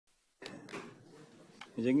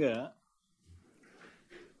నిజంగా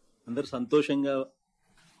అందరు సంతోషంగా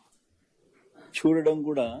చూడడం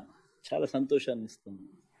కూడా చాలా సంతోషాన్ని ఇస్తుంది.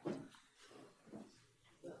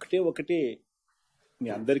 ఒకటి మీ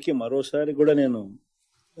అందరికీ మరోసారి కూడా నేను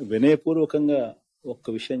వినయపూర్వకంగా ఒక్క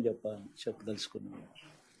విషయం చెప్పదలుచుకున్నాను.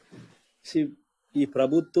 ఈ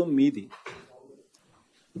ప్రభుత్వం మీది.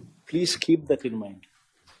 Please keep that in mind.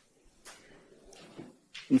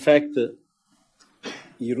 In fact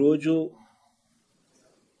ఈరోజు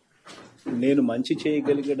నేను మంచి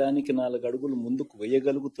చేయగలిగడానికి 4 అడుగులు ముందుకు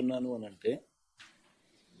వేయగలుగుతున్నాను అని అంటే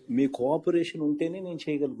మీ కోఆపరేషన్ ఉంటేనే నేను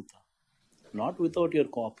చేయగలుగుతాను. Not without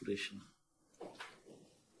your cooperation.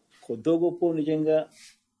 కొద్దో గొప్ప నిజంగా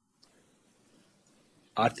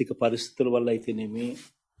ఆర్థిక పరిస్థితుల వల్ల అయితేనేమి,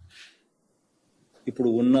 ఇప్పుడు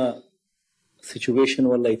ఉన్న సిచ్యువేషన్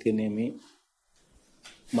వల్ల అయితేనేమి,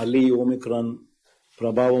 మళ్ళీ ఓమిక్రాన్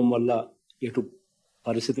ప్రభావం వల్ల ఎటు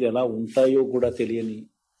పరిస్థితులు ఎలా ఉంటాయో కూడా తెలియని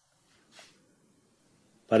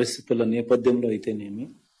పరిస్థితుల నేపథ్యంలో అయితేనేమి,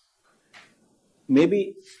 మేబీ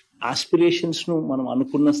ఆస్పిరేషన్స్ను మనం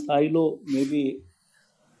అనుకున్న స్థాయిలో maybe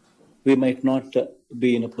we might not be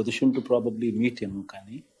in a position to probably meet ఏమో,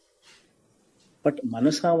 కానీ బట్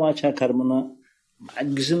మనసా వాచా కర్మన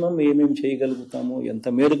మ్యాక్సిమం ఏమేమి చేయగలుగుతామో, ఎంత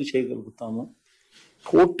మేరకు చేయగలుగుతామో,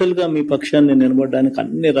 టోటల్గా మీ పక్షాన్ని నిలబడడానికి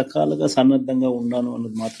అన్ని రకాలుగా సన్నద్ధంగా ఉన్నాను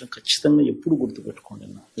అన్నది మాత్రం ఖచ్చితంగా ఎప్పుడు గుర్తుపెట్టుకోండి.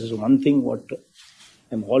 This is one thing what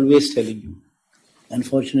I'm always telling you.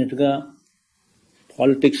 అన్ఫార్చునేట్గా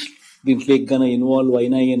politics దీంట్లో గానే ఇన్వాల్వ్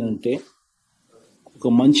అయినాయి అని అంటే ఒక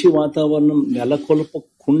మంచి వాతావరణం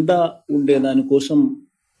నెలకొల్పకుండా ఉండేదానికోసం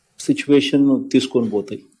సిచ్యువేషన్ తీసుకొని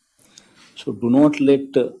పోతాయి. So do not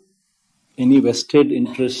let any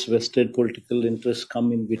vested political interest come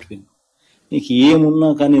in between. నీకు ఏమున్నా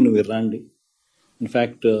కానీ నువ్వు రండి.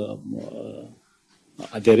 In fact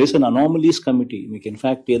there is an anomalies committee. మీకు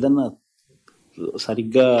ఇన్ఫ్యాక్ట్ ఏదన్నా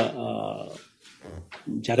సరిగ్గా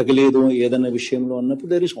జరగలేదు ఏదైనా విషయంలో అన్నప్పుడు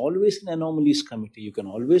there is always an anomalies committee. You can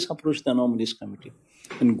always approach the anomalies committee.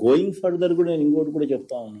 And going further కూడా నేను ఇంకోటి కూడా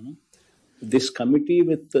చెప్తా ఉన్నాను. This committee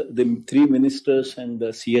with the 3 ministers and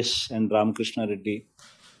CS and Ramakrishna Reddy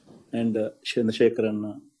and Chandrasekhar అన్న,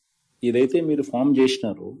 ఇదైతే మీరు ఫామ్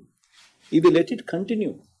చేసినారో ఇది let it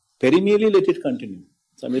continue, perennially let it continue.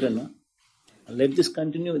 Sameer అన్న, let this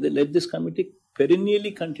continue, let this committee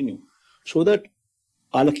perennially continue, so that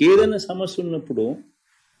వాళ్ళకి ఏదైనా సమస్య ఉన్నప్పుడు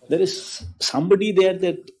there is somebody there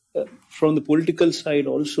that from the political side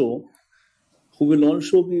also who will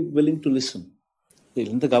also be willing to listen.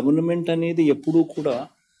 ఇంత government అనేది ఎప్పుడూ కూడా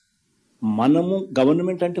మనము,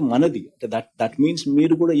 గవర్నమెంట్ అంటే మనది, దట్ మీన్స్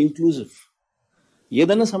మీరు కూడా ఇంక్లూజివ్.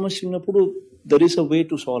 ఏదైనా సమస్య ఉన్నప్పుడు there is a way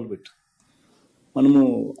to solve it. మనము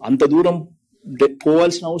అంత దూరం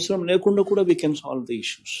పోవాల్సిన అవసరం లేకుండా కూడా we can solve the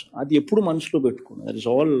issues. అది ఎప్పుడు మనసులో పెట్టుకోండి. That is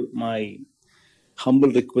all my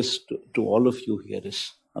humble request to all of you here is.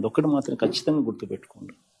 అదొక్కటి మాత్రం ఖచ్చితంగా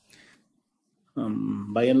గుర్తుపెట్టుకోండి.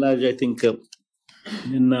 By and large I think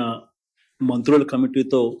నిన్న మంత్రుల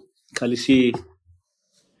కమిటీతో కలిసి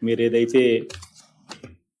మీరు ఏదైతే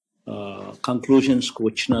కంక్లూషన్స్కి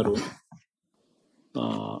వచ్చినారో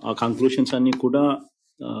ఆ కంక్లూషన్స్ అన్నీ కూడా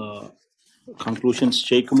కంక్లూషన్స్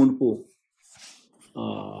చేయకమునుపు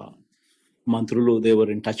మంత్రులు they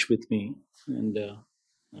were in touch with me and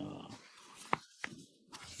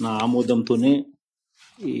నా ఆమోదంతోనే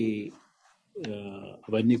ఈ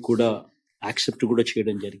అవన్నీ కూడా యాక్సెప్ట్ కూడా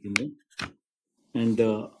చేయడం జరిగింది. అండ్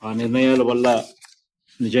ఆ నిర్ణయాల వల్ల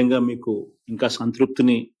నిజంగా మీకు ఇంకా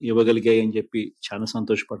సంతృప్తిని ఇవ్వగలిగాయి అని చెప్పి చాలా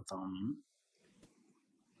సంతోషపడతా ఉన్నాను.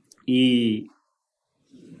 ఈ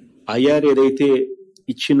ఐఆర్ ఏదైతే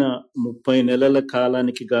ఇచ్చిన 30 నెలల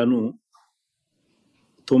కాలానికి గాను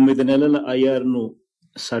 9 నెలల ఐఆర్ను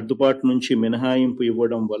సర్దుబాటు నుంచి మినహాయింపు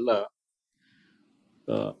ఇవ్వడం వల్ల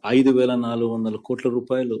 5,400 కోట్ల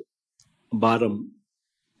రూపాయలు భారం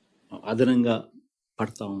అదనంగా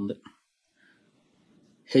పడతా ఉంది.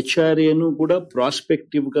 హెచ్ఆర్ఏను కూడా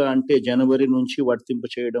ప్రాస్పెక్టివ్గా అంటే జనవరి నుంచి వర్తింప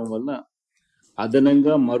చేయడం వల్ల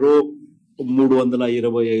అదనంగా మరో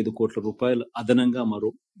 325 కోట్ల రూపాయలు అదనంగా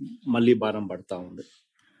మళ్ళీ భారం పడతా ఉంది.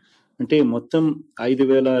 అంటే మొత్తం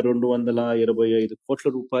 5,225 కోట్ల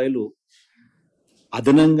రూపాయలు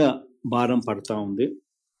అదనంగా భారం పడతా ఉంది.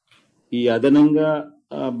 ఈ అదనంగా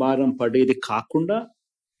భారం పడేది కాకుండా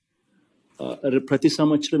ప్రతి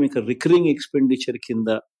సంవత్సరం ఇక రికరింగ్ ఎక్స్పెండిచర్ కింద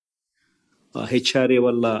హెచ్ఆర్ఏ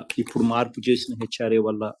వల్ల, ఇప్పుడు మార్పు చేసిన హెచ్ఆర్ఏ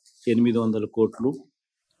వల్ల 800 కోట్లు,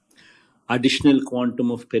 అడిషనల్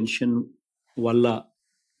క్వాంటమ్ ఆఫ్ పెన్షన్ వల్ల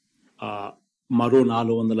మరో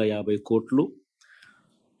 450 కోట్లు,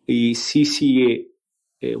 ఈ సిసిఏ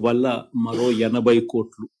వల్ల మరో 80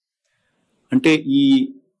 కోట్లు. అంటే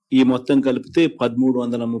ఈ మొత్తం కలిపితే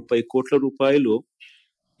 1,330 కోట్ల రూపాయలు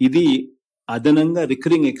ఇది అదనంగా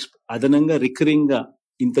రికరింగ్ గా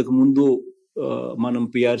ఇంతకు ముందు మనం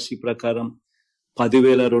పిఆర్సి ప్రకారం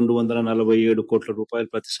 10,247 కోట్ల రూపాయలు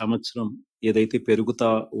ప్రతి సంవత్సరం ఏదైతే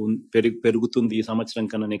పెరుగుతుంది ఈ సంవత్సరం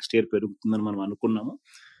కన్నా నెక్స్ట్ ఇయర్ పెరుగుతుందని మనం అనుకున్నాము,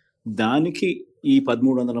 దానికి ఈ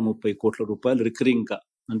 1,330 కోట్ల రూపాయలు రికరింగ్ గా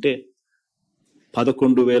అంటే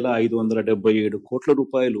 11,577 కోట్ల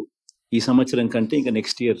రూపాయలు ఈ సంవత్సరం కంటే ఇంకా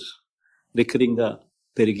నెక్స్ట్ ఇయర్ రికరింగ్ గా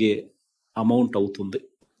పెరిగే అమౌంట్ అవుతుంది.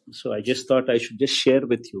 So I just thought I should just share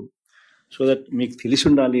with you so that మీకు తెలిసి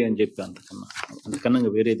ఉండాలి అని చెప్పి అంతకన్నా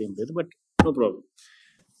వేరేది ఏం లేదు. But no problem,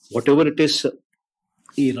 what ever it is,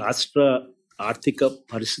 ఈ రాష్ట్ర ఆర్థిక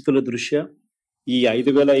పరిస్థితుల దృష్ట్యా ఈ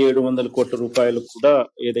 5,700 కోట్ల రూపాయలు కూడా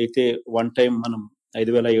ఏదైతే వన్ టైం మనం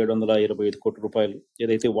 5,725 కోట్ల రూపాయలు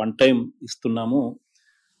ఏదైతే వన్ టైం ఇస్తున్నామో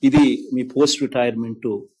ఇది మీ పోస్ట్ రిటైర్మెంట్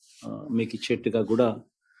మీకు ఇచ్చేట్టుగా కూడా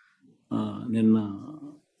నిన్న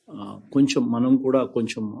కొంచెం మనం కూడా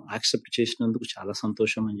కొంచెం యాక్సెప్ట్ చేసినందుకు చాలా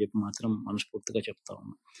సంతోషం అని చెప్పి మాత్రం మనస్ఫూర్తిగా చెప్తా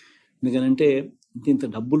ఉన్నాం. ఎందుకంటే ఇంత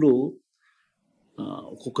డబ్బులు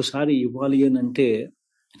ఒక్కొక్కసారి ఇవ్వాలి అని అంటే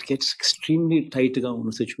ఇట్ గెట్స్ ఎక్స్ట్రీమ్లీ టైట్గా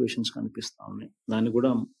ఉన్న సిచ్యువేషన్స్ కనిపిస్తూ ఉన్నాయి. దాన్ని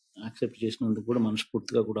కూడా యాక్సెప్ట్ చేసినందుకు కూడా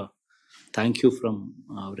మనస్ఫూర్తిగా కూడా thank you from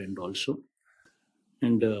our end also.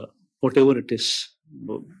 And what ever it is,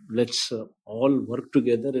 let's all work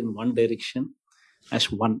together in one direction as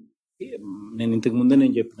one. నేను ఇంతకు ముందే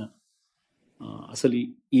నేను చెప్పిన అసలు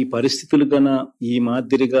ఈ పరిస్థితులు గన ఈ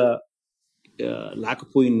మాదిరిగా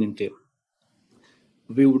లేకపోయిందంటే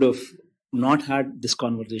we would have not had this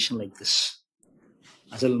conversation like this.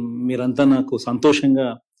 అసలు మీరంతా నాకు సంతోషంగా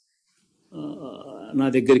నా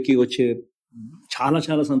దగ్గరికి వచ్చే చాలా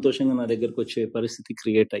చాలా సంతోషంగా నా దగ్గరికి వచ్చే పరిస్థితి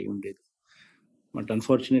క్రియేట్ అయి ఉండేది. బట్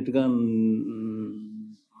అన్ఫార్చునేట్గా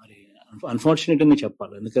అన్ఫార్చునేట్ అని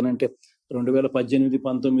చెప్పాలి. ఎందుకనంటే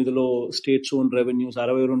 2018-19లో స్టేట్స్ ఓన్ రెవెన్యూస్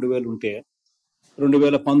 62,000 ఉంటే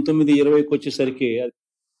 2019-20కి వచ్చేసరికి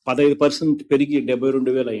 15% పెరిగి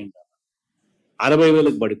 72,000 అయ్యింది,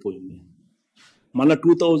 60,000కి పడిపోయింది. మళ్ళీ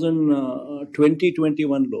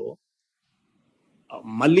 2020-21లో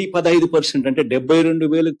మళ్ళీ 15% అంటే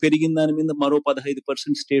 72,000కి పెరిగిన దాని మీద మరో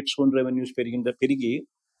 15% స్టేట్స్ ఓన్ రెవెన్యూస్ పెరిగి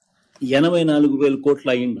 84,000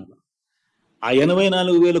 కోట్లు అయ్యింది. ఆ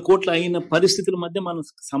 84,000 కోట్లు అయిన పరిస్థితుల మధ్య మన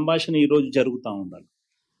సంభాషణ ఈరోజు జరుగుతూ ఉండాలి.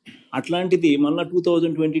 అట్లాంటిది మళ్ళీ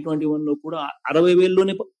 2020-21లో కూడా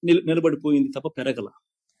 60,000లోనే నిలబడిపోయింది తప్ప పెరగల.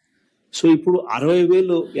 సో ఇప్పుడు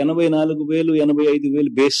 60,000, 84,000, 85,000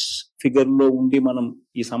 బేస్ ఫిగర్లో ఉండి మనం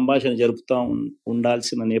ఈ సంభాషణ జరుపుతూ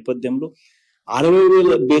ఉండాల్సిన నేపథ్యంలో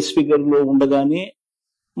 60,000 బేస్ ఫిగర్లో ఉండగానే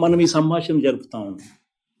మనం ఈ సంభాషణ జరుపుతూ ఉన్నాం.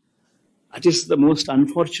 That is the most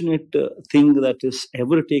unfortunate thing that is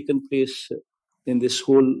ever taken place in this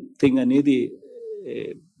whole thing అనేది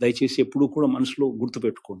దయచేసి ఎప్పుడు కూడా మనసులో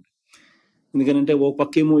గుర్తుపెట్టుకోండి. ఎందుకంటే ఒక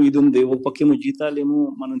పక్కేమో ఇది ఉంది, ఒక పక్కేమో జీతాలేమో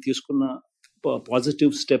మనం తీసుకున్న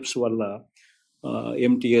పాజిటివ్ స్టెప్స్ వల్ల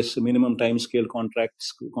MTS minimum time scale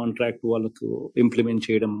contract వాళ్ళకు ఇంప్లిమెంట్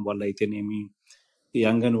చేయడం వల్ల అయితేనేమి, ఈ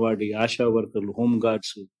అంగన్వాడీ, ఆశా వర్కర్లు, హోమ్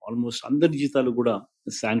గార్డ్స్, ఆల్మోస్ట్ అందరి జీతాలు కూడా,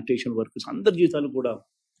 శానిటేషన్ వర్కర్స్ అందరి జీతాలు కూడా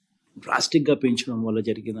డ్రాస్టిక్ గా పెంచడం వల్ల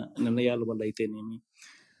జరిగిన నిర్ణయాల వల్ల అయితేనేమి,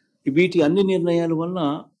 వీటి అన్ని నిర్ణయాల వల్ల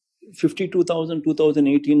 52,000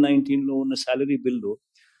 2018-19లో ఉన్న శాలరీ బిల్లు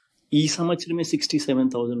ఈ సంవత్సరమే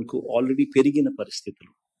 67,000కు ఆల్రెడీ పెరిగిన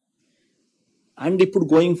పరిస్థితులు. అండ్ ఇప్పుడు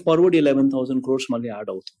గోయింగ్ ఫార్వర్డ్ 11,000 crores మళ్ళీ యాడ్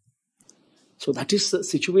అవుతుంది. So that is the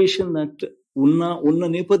situation that ఉన్న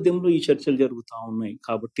నేపథ్యంలో ఈ చర్చలు జరుగుతూ ఉన్నాయి.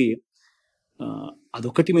 కాబట్టి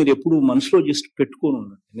అదొకటి మీరు ఎప్పుడు మనసులో జస్ట్ పెట్టుకొని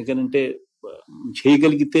ఉండండి. ఎందుకంటే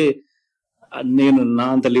చేయగలిగితే నేను నా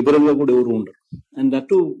అంత లిబరల్ గా కూడా ఎవరు ఉండరు. అండ్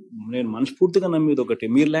అటు నేను మనస్ఫూర్తిగా నమ్మేది ఒకటి,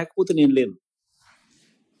 మీరు లేకపోతే నేను లేను.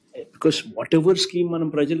 బికాస్ వాట్ ఎవర్ స్కీమ్ మనం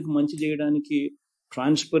ప్రజలకు మంచి చేయడానికి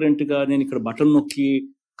ట్రాన్స్పరెంట్ గా నేను ఇక్కడ బటన్ నొక్కి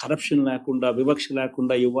కరప్షన్ లేకుండా, వివక్ష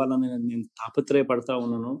లేకుండా ఇవ్వాలని నేను తాపత్రయపడతా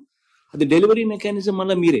ఉన్నాను. అది డెలివరీ మెకానిజం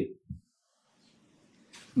మళ్ళీ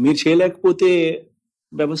మీరు చేయలేకపోతే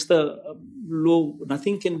వ్యవస్థలో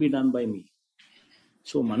nothing can be done by me.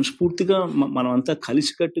 So మనస్ఫూర్తిగా మనం అంతా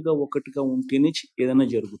కలిసికట్టుగా ఒకటిగా ఉంటేనే ఏదైనా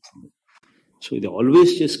జరుగుతుంది. సో ఇది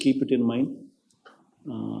always just keep it in mind.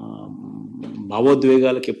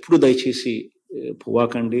 భావోద్వేగాలకు ఎప్పుడు దయచేసి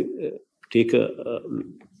పోవాకండి. Take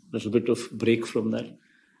little bit of break from that.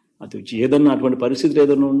 అది ఏదన్నా అటువంటి పరిస్థితులు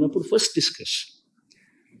ఏదైనా ఉన్నప్పుడు ఫస్ట్ డిస్కస్.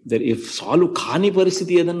 ఇఫ్ సాల్వ్ కాని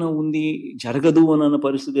పరిస్థితి ఏదన్నా ఉంది, జరగదు అన్న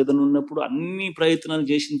పరిస్థితి ఏదైనా ఉన్నప్పుడు అన్ని ప్రయత్నాలు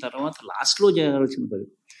చేసిన తర్వాత లాస్ట్లో చేయాల్సిన పని.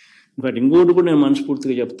 ఇన్ఫాక్ట్ ఇంకోటి కూడా నేను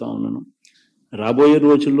మనస్ఫూర్తిగా చెప్తా ఉన్నాను, రాబోయే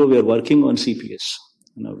రోజుల్లో we are working on CPS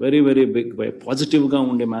very very big by పాజిటివ్గా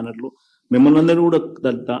ఉండే మేనర్లో. మిమ్మల్ని అందరూ కూడా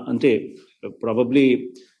అంటే ప్రాబబ్లీ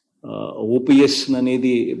ఓపీఎస్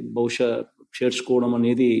అనేది బహుశా చేర్చుకోవడం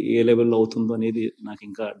అనేది ఏ లెవెల్లో అవుతుందో అనేది నాకు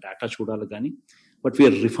ఇంకా డేటా చూడాలి. కానీ but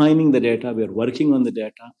we are refining the data, we are working on the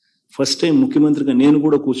data. First time ముఖ్యమంత్రిగా నేను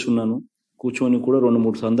కూడా కూర్చొని కూడా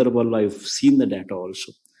 2-3 సందర్భాల్లో I seen the data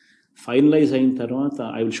also. Finalise అయిన తర్వాత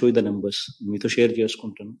I will show the numbers, మీతో షేర్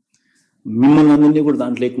చేసుకుంటాను. మిమ్మల్ని అందరినీ కూడా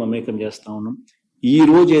దాంట్లోకి మమేకం చేస్తా ఉన్నాం. ఈ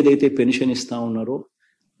రోజు ఏదైతే పెన్షన్ ఇస్తా ఉన్నారో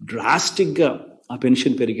డ్రాస్టిక్గా ఆ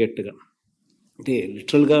పెన్షన్ పెరిగేట్టుగా, అంటే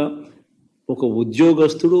లిటరల్గా ఒక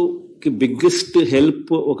ఉద్యోగస్తుడుకి బిగ్గెస్ట్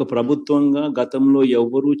హెల్ప్ ఒక ప్రభుత్వంగా గతంలో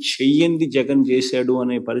ఎవరు చెయ్యంది జగన్ చేశాడు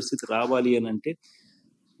అనే పరిస్థితి రావాలి అని అంటే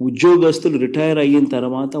ఉద్యోగస్తులు రిటైర్ అయిన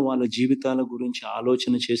తర్వాత వాళ్ళ జీవితాల గురించి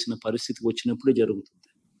ఆలోచన చేసిన పరిస్థితి వచ్చినప్పుడే జరుగుతుంది.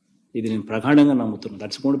 ఇది నేను ప్రగాఢంగా నమ్ముతున్నాను.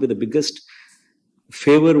 That's going to be the biggest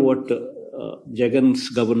favour what Jagan's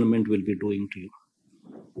government will be doing to you.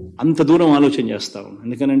 అంత దూరం ఆలోచన చేస్తా ఉన్నాను.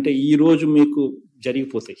 ఎందుకనంటే ఈ రోజు మీకు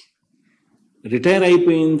జరిగిపోతాయి, రిటైర్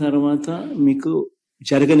అయిపోయిన తర్వాత మీకు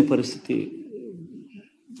జరగని పరిస్థితి,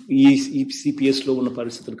 ఈ సిపిఎస్లో ఉన్న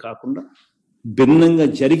పరిస్థితులు కాకుండా భిన్నంగా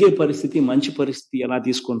జరిగే పరిస్థితి, మంచి పరిస్థితి ఎలా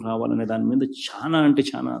తీసుకొని రావాలనే దాని మీద చాలా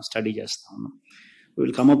స్టడీ చేస్తా ఉన్నాం.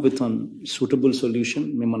 Will come up with one suitable solution.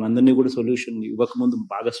 మిమ్మల్ని అందరినీ కూడా సొల్యూషన్ ఇవ్వకముందు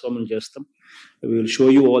భాగస్వాములు చేస్తాం. Will show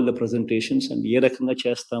you all the presentations and ఏ రకంగా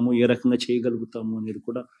చేస్తాము, ఏ రకంగా చేయగలుగుతాము అనేది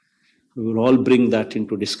కూడా we will all bring that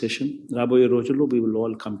into discussion. రాబోయే రోజుల్లో we will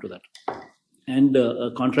all come to that. And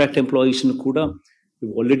contract ఎంప్లాయీస్ని కూడా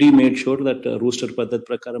we've already made sure that rooster పద్ధతి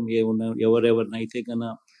ప్రకారం ఎవరెవరినైతే కన్నా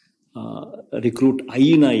రిక్రూట్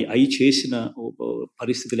అయి చేసిన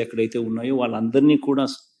పరిస్థితులు ఎక్కడైతే ఉన్నాయో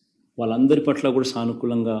వాళ్ళందరి పట్ల కూడా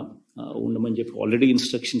సానుకూలంగా ఉండమని చెప్పి already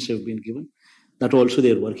instructions have been given. That also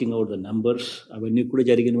they are working out the numbers. అవన్నీ కూడా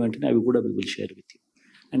జరిగిన వెంటనే అవి కూడా we will share with you.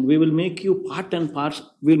 And we will make you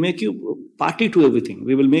we'll make you party to everything.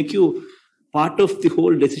 We will make you part of the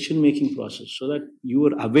whole decision making process so that you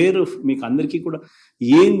are aware of, మీకు అందరికీ కూడా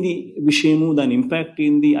ఏంది విషయము, దాని impact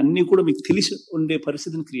ఏంది అన్నీ కూడా మీకు తెలిసి ఉండే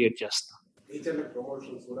పరిస్థితిని క్రియేట్ చేస్తాం. టీచర్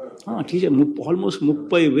ఆల్మోస్ట్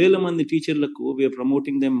 30,000 మంది టీచర్లకు we are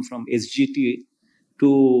promoting them from SGT to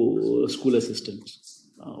school assistants,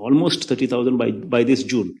 almost 30,000 by this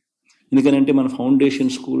June. ఎందుకంటే మన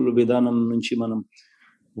ఫౌండేషన్ స్కూల్ విధానం నుంచి మనం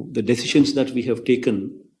the decisions that we have taken,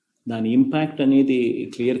 దాని ఇంపాక్ట్ అనేది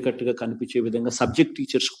క్లియర్ కట్గా కనిపించే విధంగా సబ్జెక్ట్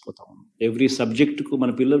టీచర్స్కి పోతాం. ఎవ్రీ సబ్జెక్టుకు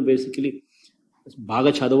మన పిల్లలు బేసికలీ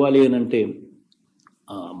బాగా చదవాలి అని అంటే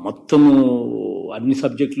మొత్తము అన్ని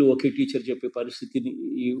సబ్జెక్టులు ఒకే టీచర్ చెప్పే పరిస్థితిని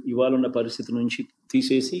ఇవాళ ఉన్న పరిస్థితి నుంచి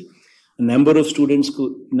తీసేసి number of స్టూడెంట్స్కు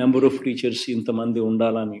number of teachers ఇంతమంది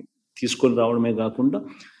ఉండాలని తీసుకొని రావడమే కాకుండా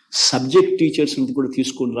సబ్జెక్ట్ టీచర్స్ కూడా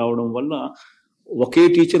తీసుకొని రావడం వల్ల ఒకే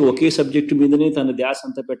టీచర్ ఒకే సబ్జెక్టు మీదనే తన ధ్యాస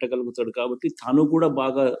అంతా పెట్టగలుగుతాడు. కాబట్టి తను కూడా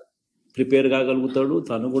బాగా ప్రిపేర్ కాగలుగుతాడు,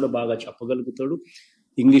 తను కూడా బాగా చెప్పగలుగుతాడు.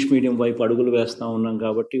 ఇంగ్లీష్ మీడియం వైపు అడుగులు వేస్తూ ఉన్నాం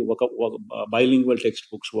కాబట్టి ఒక బైలింగ్వల్ టెక్స్ట్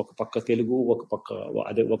బుక్స్, ఒక పక్క తెలుగు,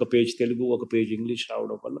 ఒక పేజ్ తెలుగు, ఒక పేజ్ ఇంగ్లీష్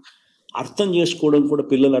రావడం వల్ల అర్థం చేసుకోవడం కూడా,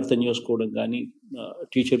 పిల్లలు అర్థం చేసుకోవడం కానీ,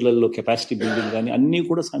 టీచర్లలో కెపాసిటీ బిల్డింగ్ కానీ అన్నీ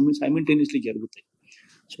కూడా సైమిల్టేనియస్లీ జరుగుతాయి.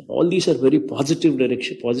 So all these are very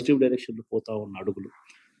positive డైరెక్షన్లో పోతా ఉన్న అడుగులు.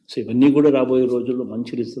 సో ఇవన్నీ కూడా రాబోయే రోజుల్లో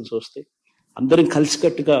మంచి రిజల్ట్స్ వస్తాయి. అందరం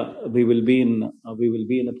కలిసికట్టుగా we will be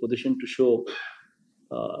in a position to show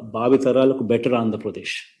భావి తరాలకు better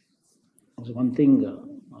Andhra Pradesh. One thing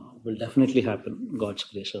will definitely happen God's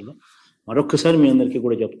grace లో. మరొక్కసారి మీ అందరికీ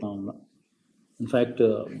కూడా చెప్తా ఉన్నా, ఇన్ఫ్యాక్ట్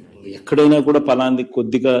ఎక్కడైనా కూడా పలాంది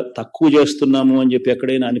కొద్దిగా తక్కువ చేస్తున్నాము అని చెప్పి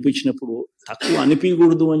ఎక్కడైనా అనిపించినప్పుడు తక్కువ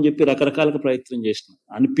అనిపించకూడదు అని చెప్పి రకరకాలుగా ప్రయత్నం చేస్తున్నాం,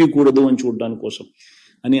 అనిపించకూడదు అని చూడడానికి కోసం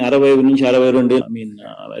అని 60 నుంచి 62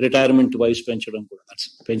 రిటైర్మెంట్ వయసు పెంచడం కూడా.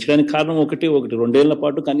 పెంచడానికి కారణం ఒకటి 2 ఏళ్ల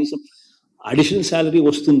పాటు కనీసం అడిషనల్ శాలరీ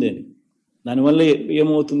వస్తుంది అని. దానివల్ల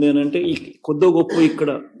ఏమవుతుంది అని అంటే కొద్దో గొప్ప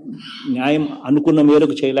ఇక్కడ న్యాయం అనుకున్న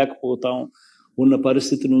మేరకు చేయలేకపోతాం ఉన్న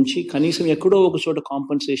పరిస్థితి నుంచి కనీసం ఎక్కడో ఒక చోట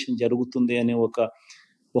కాంపన్సేషన్ జరుగుతుంది అనే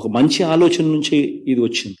ఒక మంచి ఆలోచన నుంచి ఇది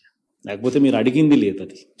వచ్చింది. లేకపోతే మీరు అడిగింది లేదు,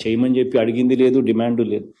 అది చేయమని చెప్పి అడిగింది లేదు, డిమాండ్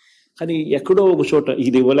లేదు. కానీ ఎక్కడో ఒక చోట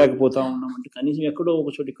ఇది ఇవ్వలేకపోతా ఉన్నామంటే కనీసం ఎక్కడో ఒక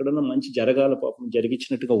చోట ఇక్కడన్నా మంచి జరగాల, పాపం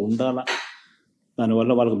జరిగించినట్టుగా ఉండాలా,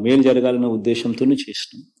 దానివల్ల వాళ్ళకి మేలు జరగాలనే ఉద్దేశంతోనే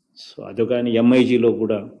చేసినాం. సో అదే కానీ ఎంఐజీలో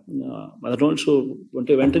కూడా అదర్ ఆల్సో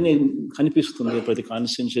అంటే వెంటనే కనిపిస్తుంది ప్రతి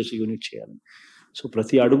కాన్స్టిట్యున్సీ యూనిట్ చేయాలని. సో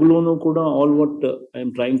ప్రతి అడుగులోనూ కూడా all what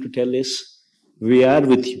I'm trying to tell is we are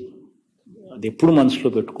with you. అది ఎప్పుడు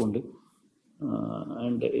మనసులో పెట్టుకోండి.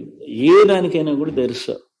 అండ్ ఏ దానికైనా కూడా దేర్ ఇస్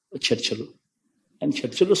చర్చలు, అండ్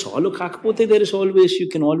చర్చలో సాల్వ్ కాకపోతే there is always, you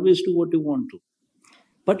can always do what you want to,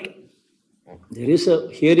 but there is a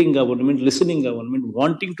hearing government, listening government,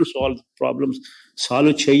 wanting to problems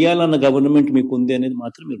solve చేయాలన్న గవర్నమెంట్ మీకు ఉంది అనేది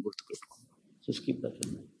మాత్రం మీరు గుర్తుపెట్టుకోండి. Just keep that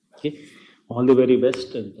in mind. Okay, all the very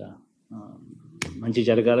best. And మంచి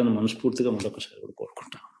జరగాలని మనస్ఫూర్తిగా మరొకసారి కూడా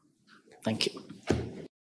కోరుకుంటాను. Thank you.